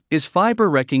Is fiber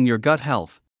wrecking your gut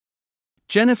health?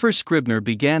 Jennifer Scribner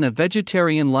began a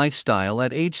vegetarian lifestyle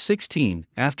at age 16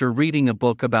 after reading a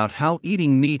book about how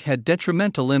eating meat had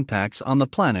detrimental impacts on the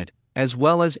planet, as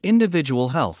well as individual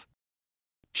health.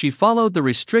 She followed the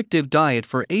restrictive diet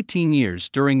for 18 years,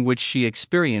 during which she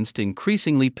experienced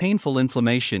increasingly painful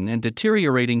inflammation and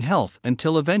deteriorating health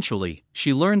until eventually,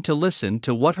 she learned to listen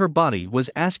to what her body was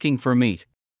asking for meat.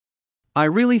 "I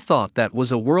really thought that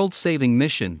was a world-saving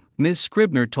mission," Ms.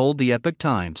 Scribner told the Epoch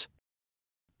Times.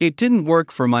 "It didn't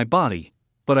work for my body,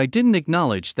 but I didn't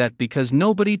acknowledge that because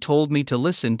nobody told me to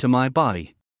listen to my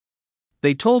body.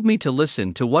 They told me to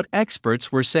listen to what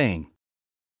experts were saying."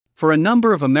 For a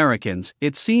number of Americans,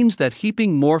 it seems that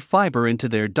heaping more fiber into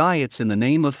their diets in the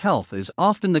name of health is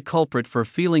often the culprit for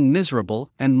feeling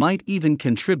miserable and might even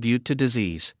contribute to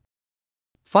disease.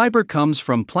 Fiber comes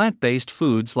from plant-based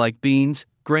foods like beans,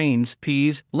 grains,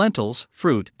 peas, lentils,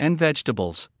 fruit, and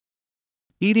vegetables.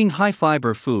 Eating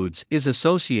high-fiber foods is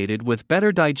associated with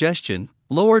better digestion,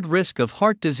 lowered risk of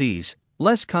heart disease,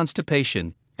 less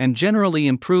constipation, and generally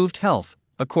improved health,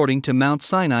 according to Mount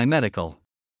Sinai Medical.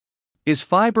 Is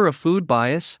fiber a food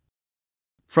bias?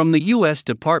 From the U.S.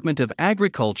 Department of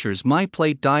Agriculture's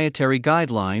MyPlate dietary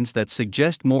guidelines that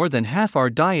suggest more than half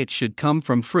our diet should come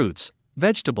from fruits,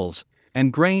 vegetables,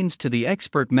 and grains to the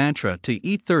expert mantra to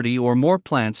eat 30 or more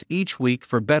plants each week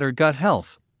for better gut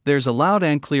health, there's a loud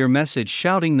and clear message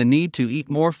shouting the need to eat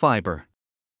more fiber.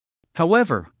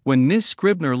 However, when Ms.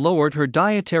 Scribner lowered her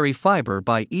dietary fiber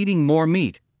by eating more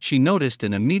meat, she noticed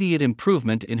an immediate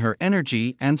improvement in her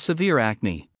energy and severe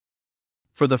acne.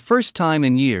 For the first time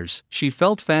in years, she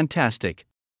felt fantastic.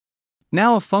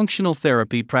 Now a functional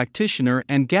therapy practitioner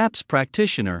and GAPS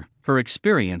practitioner, her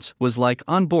experience was like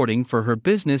onboarding for her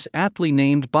business aptly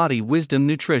named Body Wisdom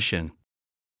Nutrition.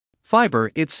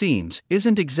 Fiber, it seems,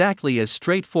 isn't exactly as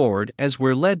straightforward as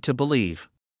we're led to believe.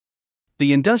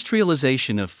 The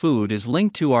industrialization of food is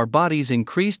linked to our body's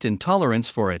increased intolerance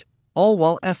for it, all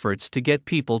while efforts to get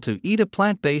people to eat a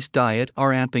plant-based diet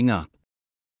are amping up.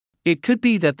 It could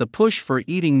be that the push for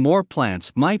eating more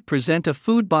plants might present a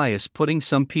food bias, putting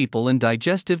some people in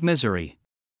digestive misery.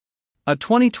 A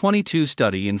 2022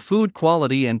 study in food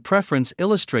quality and preference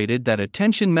illustrated that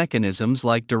attention mechanisms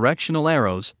like directional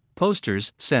arrows,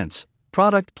 posters, scents,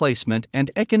 product placement, and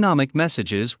economic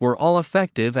messages were all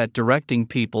effective at directing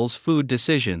people's food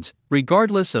decisions,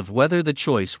 regardless of whether the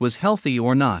choice was healthy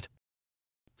or not.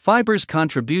 Fiber's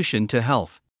contribution to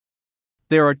health.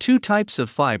 There are two types of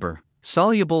fiber,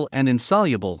 soluble and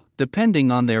insoluble,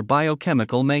 depending on their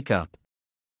biochemical makeup.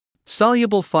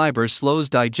 Soluble fiber slows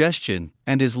digestion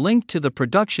and is linked to the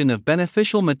production of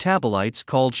beneficial metabolites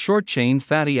called short-chain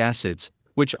fatty acids,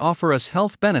 which offer us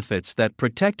health benefits that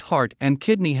protect heart and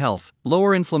kidney health,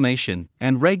 lower inflammation,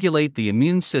 and regulate the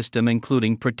immune system,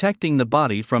 including protecting the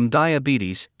body from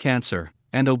diabetes, cancer,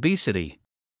 and obesity.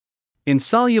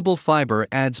 Insoluble fiber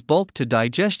adds bulk to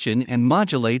digestion and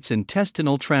modulates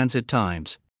intestinal transit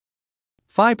times.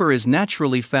 Fiber is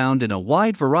naturally found in a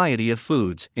wide variety of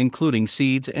foods, including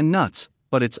seeds and nuts,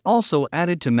 but it's also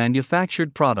added to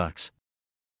manufactured products.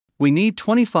 We need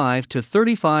 25 to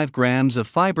 35 grams of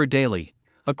fiber daily,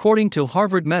 according to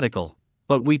Harvard Medical,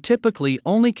 but we typically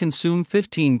only consume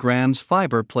 15 grams.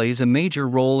 Fiber plays a major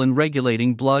role in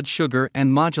regulating blood sugar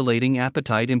and modulating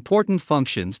appetite, important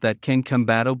functions that can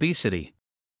combat obesity.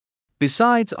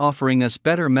 Besides offering us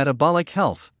better metabolic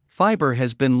health, fiber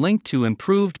has been linked to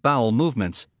improved bowel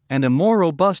movements and a more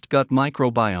robust gut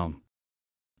microbiome.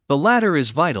 The latter is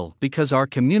vital because our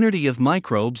community of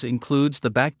microbes includes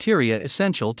the bacteria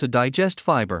essential to digest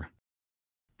fiber.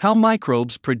 How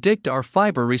microbes predict our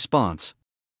fiber response.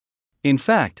 In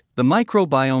fact, the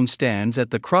microbiome stands at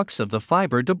the crux of the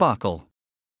fiber debacle.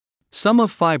 Some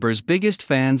of fiber's biggest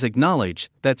fans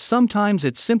acknowledge that sometimes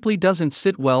it simply doesn't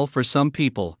sit well for some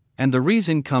people, and the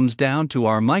reason comes down to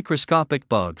our microscopic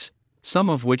bugs,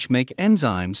 some of which make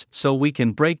enzymes so we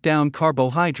can break down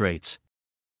carbohydrates.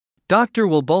 Dr.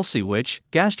 Will Bulsiewicz,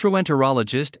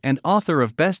 gastroenterologist and author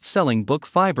of best-selling book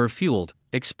Fiber Fueled,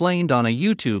 explained on a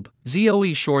YouTube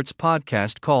ZOE Shorts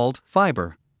podcast called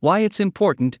Fiber: Why It's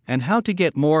Important and How to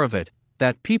Get More of It,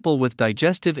 that people with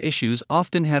digestive issues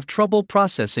often have trouble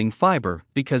processing fiber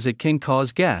because it can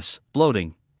cause gas,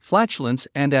 bloating, flatulence,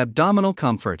 and abdominal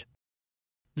comfort.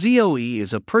 ZOE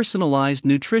is a personalized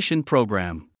nutrition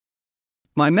program.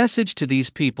 My message to these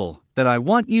people, that I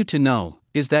want you to know,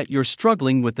 is that you're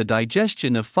struggling with the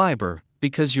digestion of fiber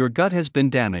because your gut has been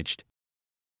damaged.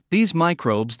 These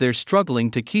microbes, they're struggling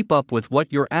to keep up with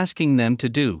what you're asking them to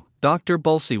do, Dr.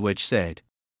 Bulsiewicz said.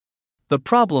 The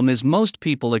problem is most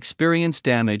people experience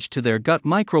damage to their gut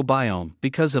microbiome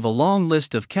because of a long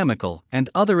list of chemical and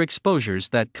other exposures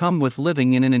that come with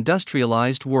living in an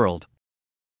industrialized world.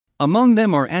 Among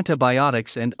them are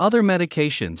antibiotics and other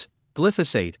medications,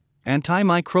 glyphosate,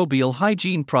 antimicrobial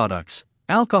hygiene products,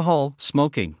 alcohol,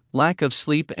 smoking, lack of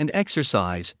sleep and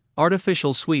exercise,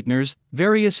 artificial sweeteners,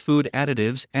 various food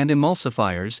additives and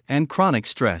emulsifiers, and chronic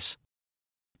stress.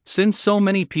 Since so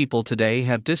many people today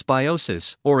have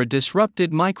dysbiosis, or a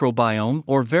disrupted microbiome,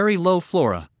 or very low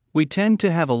flora, we tend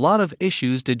to have a lot of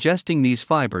issues digesting these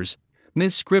fibers,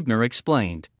 Ms. Scribner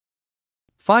explained.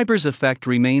 Fiber's effect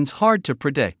remains hard to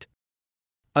predict.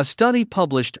 A study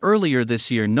published earlier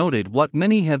this year noted what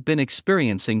many have been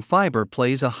experiencing: fiber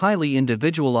plays a highly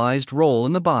individualized role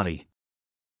in the body.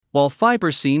 While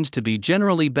fiber seems to be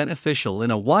generally beneficial in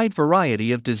a wide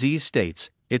variety of disease states,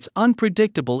 it's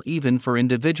unpredictable even for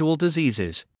individual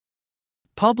diseases.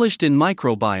 Published in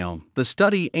Microbiome, the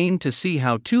study aimed to see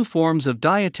how two forms of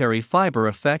dietary fiber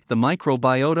affect the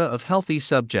microbiota of healthy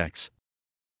subjects.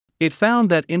 It found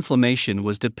that inflammation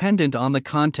was dependent on the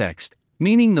context,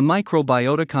 meaning the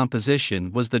microbiota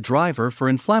composition was the driver for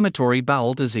inflammatory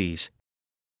bowel disease.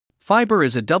 Fiber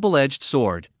is a double-edged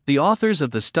sword, the authors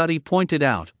of the study pointed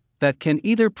out, that can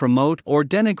either promote or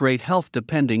denigrate health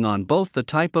depending on both the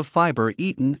type of fiber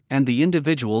eaten and the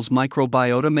individual's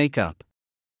microbiota makeup.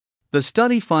 The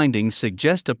study findings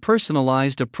suggest a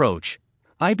personalized approach.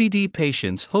 IBD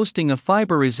patients hosting a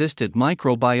fiber-resistant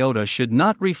microbiota should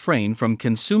not refrain from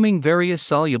consuming various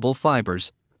soluble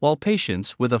fibers, while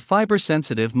patients with a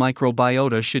fiber-sensitive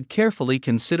microbiota should carefully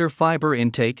consider fiber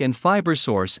intake and fiber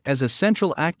source as a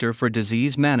central actor for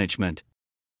disease management.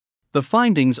 The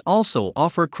findings also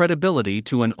offer credibility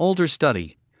to an older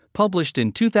study, published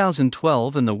in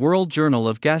 2012 in the World Journal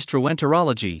of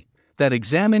Gastroenterology, that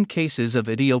examined cases of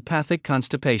idiopathic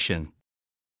constipation.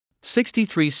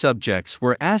 63 subjects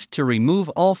were asked to remove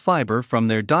all fiber from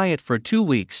their diet for 2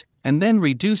 weeks, and then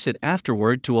reduce it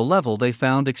afterward to a level they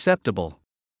found acceptable.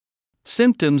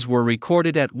 Symptoms were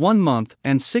recorded at 1 month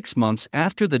and 6 months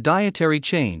after the dietary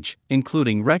change,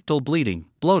 including rectal bleeding,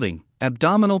 bloating,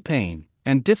 abdominal pain,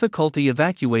 and difficulty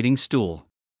evacuating stool.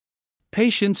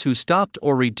 Patients who stopped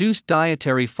or reduced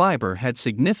dietary fiber had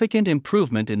significant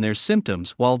improvement in their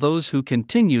symptoms, while those who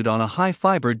continued on a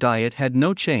high-fiber diet had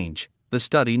no change, the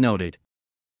study noted.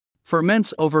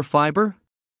 Ferments over fiber?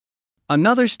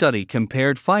 Another study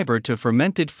compared fiber to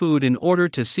fermented food in order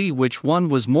to see which one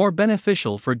was more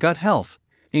beneficial for gut health,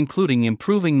 including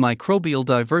improving microbial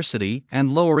diversity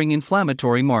and lowering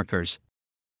inflammatory markers.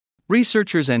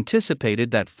 Researchers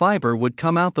anticipated that fiber would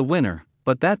come out the winner,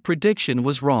 but that prediction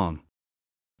was wrong.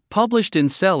 Published in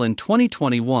Cell in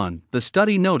 2021, the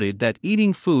study noted that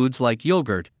eating foods like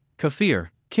yogurt,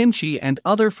 kefir, kimchi and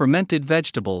other fermented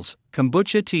vegetables,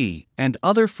 kombucha tea, and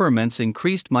other ferments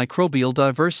increased microbial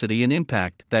diversity and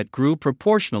impact that grew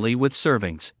proportionally with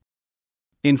servings.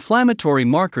 Inflammatory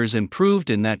markers improved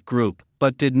in that group,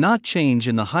 but did not change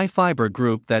in the high-fiber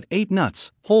group that ate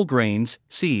nuts, whole grains,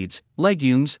 seeds,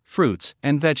 legumes, fruits,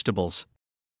 and vegetables.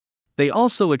 They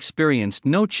also experienced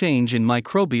no change in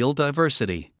microbial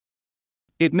diversity.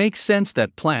 It makes sense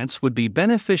that plants would be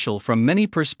beneficial from many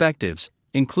perspectives,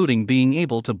 including being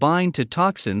able to bind to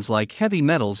toxins like heavy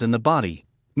metals in the body,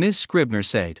 Ms. Scribner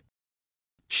said.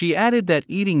 She added that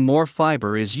eating more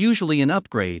fiber is usually an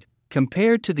upgrade,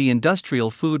 compared to the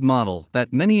industrial food model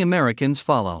that many Americans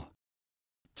follow.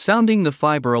 Sounding the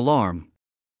fiber alarm.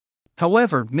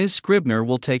 However, Ms. Scribner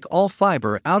will take all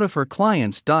fiber out of her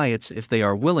clients' diets if they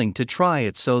are willing to try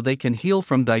it so they can heal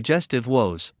from digestive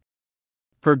woes.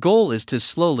 Her goal is to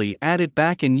slowly add it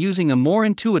back in using a more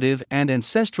intuitive and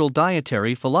ancestral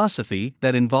dietary philosophy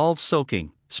that involves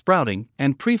soaking, sprouting,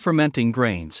 and pre-fermenting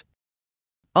grains.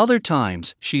 Other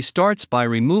times, she starts by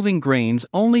removing grains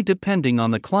only depending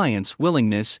on the client's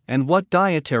willingness and what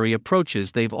dietary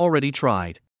approaches they've already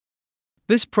tried.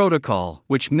 This protocol,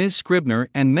 which Ms. Scribner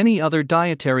and many other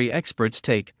dietary experts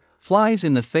take, flies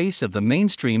in the face of the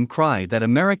mainstream cry that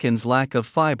Americans' lack of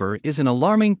fiber is an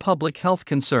alarming public health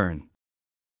concern.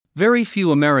 Very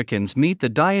few Americans meet the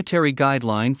dietary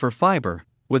guideline for fiber,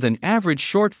 with an average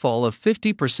shortfall of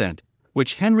 50%,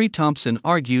 which Henry Thompson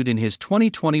argued in his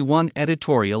 2021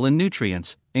 editorial in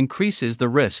Nutrients, increases the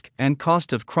risk and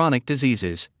cost of chronic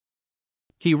diseases.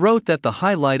 He wrote that the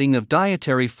highlighting of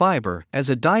dietary fiber as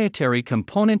a dietary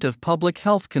component of public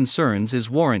health concerns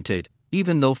is warranted,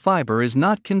 even though fiber is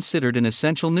not considered an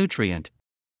essential nutrient.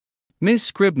 Ms.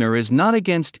 Scribner is not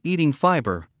against eating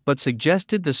fiber, but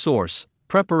suggested the source,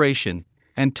 preparation,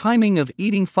 and timing of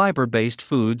eating fiber-based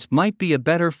foods might be a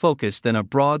better focus than a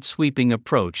broad sweeping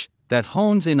approach that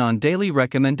hones in on daily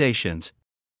recommendations.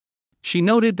 She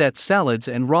noted that salads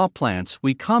and raw plants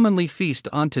we commonly feast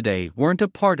on today weren't a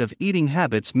part of eating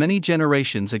habits many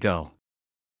generations ago.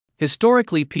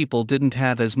 Historically, people didn't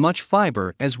have as much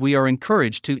fiber as we are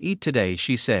encouraged to eat today,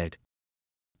 she said.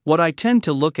 What I tend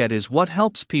to look at is what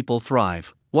helps people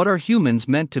thrive. What are humans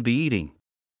meant to be eating?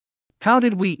 How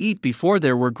did we eat before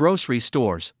there were grocery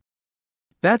stores?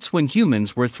 That's when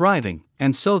humans were thriving,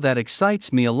 and so that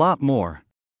excites me a lot more.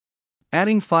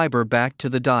 Adding fiber back to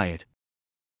the diet.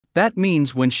 That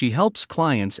means when she helps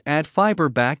clients add fiber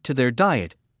back to their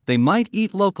diet, they might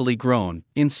eat locally grown,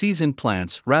 in-season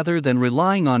plants rather than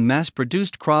relying on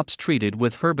mass-produced crops treated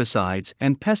with herbicides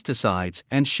and pesticides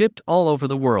and shipped all over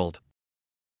the world.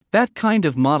 That kind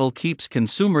of model keeps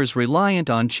consumers reliant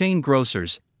on chain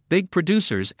grocers, big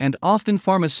producers, and often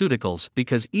pharmaceuticals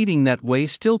because eating that way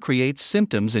still creates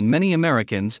symptoms in many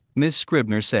Americans, Ms.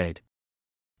 Scribner said.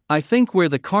 I think where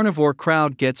the carnivore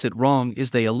crowd gets it wrong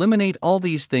is they eliminate all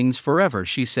these things forever,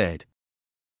 she said.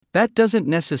 That doesn't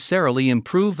necessarily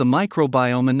improve the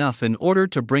microbiome enough in order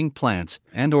to bring plants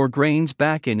and/or grains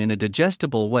back in a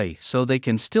digestible way so they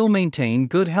can still maintain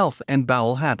good health and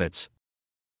bowel habits.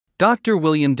 Dr.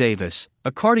 William Davis,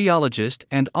 a cardiologist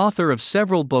and author of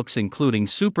several books including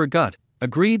Super Gut,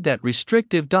 agreed that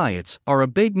restrictive diets are a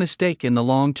big mistake in the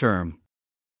long term.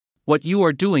 What you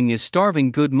are doing is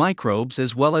starving good microbes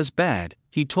as well as bad,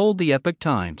 he told the Epoch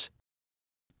Times.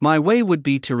 My way would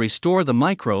be to restore the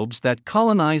microbes that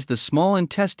colonize the small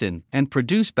intestine and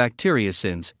produce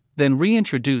bacteriocins, then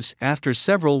reintroduce after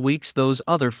several weeks those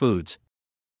other foods.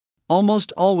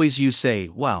 Almost always you say,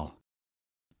 wow,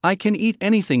 I can eat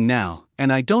anything now,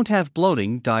 and I don't have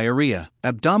bloating, diarrhea,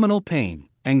 abdominal pain,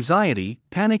 anxiety,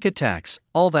 panic attacks,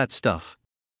 all that stuff.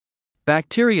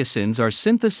 Bacteriocins are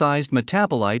synthesized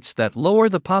metabolites that lower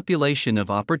the population of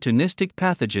opportunistic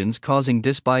pathogens causing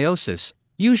dysbiosis,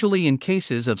 usually in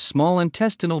cases of small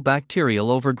intestinal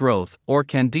bacterial overgrowth or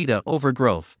candida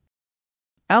overgrowth.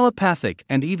 Allopathic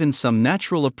and even some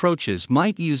natural approaches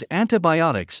might use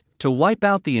antibiotics to wipe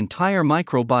out the entire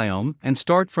microbiome and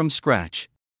start from scratch.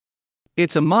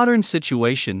 It's a modern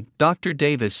situation, Dr.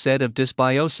 Davis said of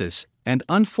dysbiosis, and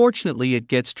unfortunately it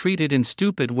gets treated in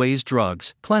stupid ways: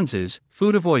 drugs, cleanses,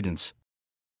 food avoidance.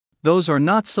 Those are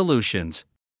not solutions.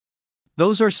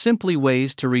 Those are simply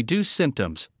ways to reduce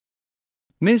symptoms.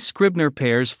 Ms. Scribner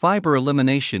pairs fiber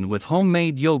elimination with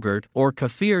homemade yogurt or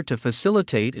kefir to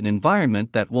facilitate an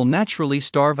environment that will naturally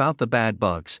starve out the bad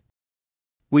bugs.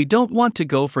 We don't want to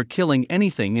go for killing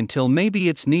anything until maybe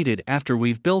it's needed after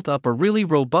we've built up a really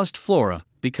robust flora,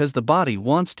 because the body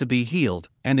wants to be healed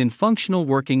and in functional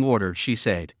working order, she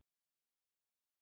said.